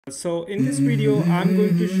So in this video, I'm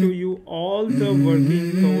going to show you all the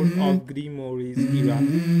working code of Grimoires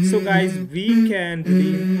Era. So guys, we can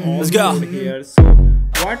redeem all the code here. So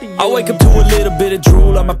what you I wake up to a little bit of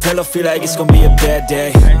drool on my pillow, feel like it's gonna be a bad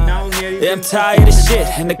day. Yeah, I'm tired of shit,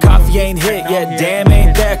 and the coffee ain't hit yet, damn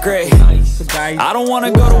ain't that great. So guys, I don't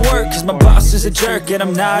wanna go to work, cause my boss is a jerk, and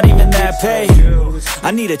I'm not even that paid. I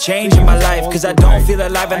need a change in my life, cause I don't feel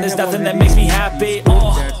alive, and there's nothing that makes me happy.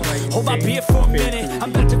 Hold my beer for a minute,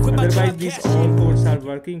 I'm about to quit my job. These all codes are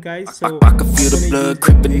working, guys. So I can feel the blood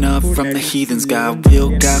creeping up from the heathens. Got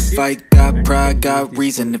will, got fight, got pride, got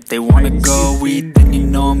reason. If they wanna go eat, then you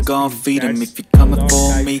know I'm gon' feed them. If you're coming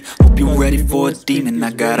for me, hope you're ready for a demon.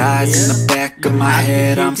 I got eyes in the back of my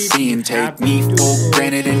head, I'm seeing. Take me for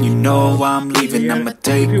granted and you know I'm leaving. I'ma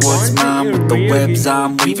take what's mine with the webs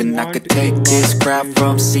I'm weaving. I could take this crowd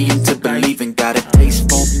from seeing to believing. Got a taste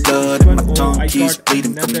for blood and my tongue keeps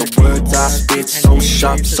bleeding from the words I spit. So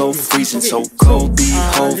sharp, so freezing, so cold.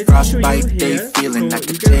 Behold, frostbite they feeling. I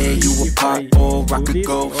could tear you apart or I could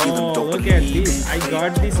go heal them. Don't look at believe this. in I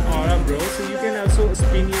got this aura, bro. So you can also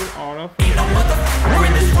spin your aura. Ain't no motherfucker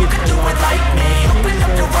in this world could do it like me. Open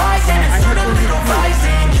up your eyes and insert a little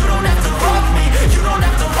rising. You don't have to love me, you don't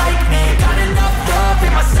have to like me. Got enough love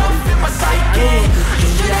in myself, in my psyche. You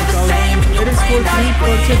should have the same in your brain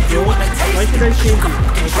nightly. If you wanna taste it, you come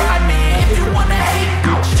fucking try me. If you wanna hate,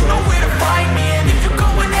 you know where to find me. And if you're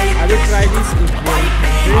going hate this, fight me.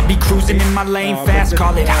 I be cruising in my lane fast,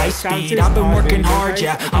 call it high speed. I've been working hard,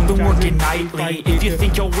 yeah, I've been working nightly. If you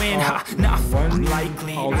think you'll win, ha, nah,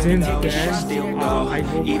 unlikely. You can still go.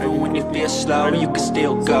 Even when you feel slow, you can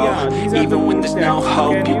still go. Even when there's no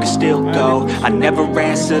hope, you can still go. I never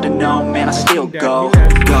answer to no, man, I still go. Go,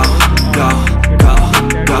 go, go,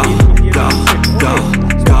 go, go, go, go,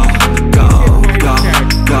 go, go,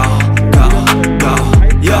 go, go, go,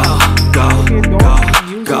 yo, go,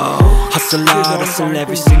 go, go. Hustle hard, hustle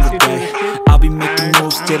every single day. I'll be making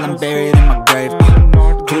moves till I'm buried in my grave.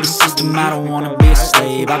 To the system, I don't wanna be a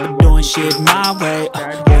slave. I've been doing shit my way,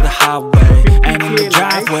 or the highway. And in the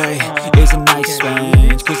driveway is a nice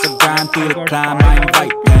range. Cause I grind through the climb, I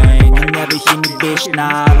invite pain. You never hear me, bitch,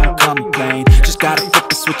 nah, I don't complain. Just gotta flip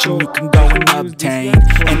the switch and you can go and obtain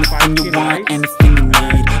anything you want, anything you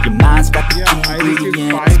need. Your mind's got the key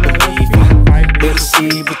ingredient, it's belief. They'll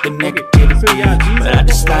deceive with the negativity, but I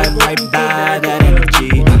just slide right by that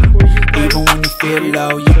energy. Even when you feel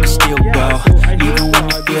low, you can still go. Even when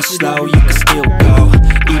you feel slow, you can still go.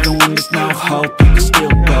 Even when there's no hope, you can still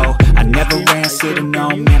go. I never answer to no,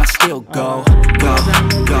 man, I still go. Go, go,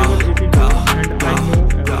 go, go,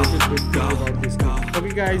 go, go, go.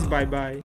 Okay guys, bye bye.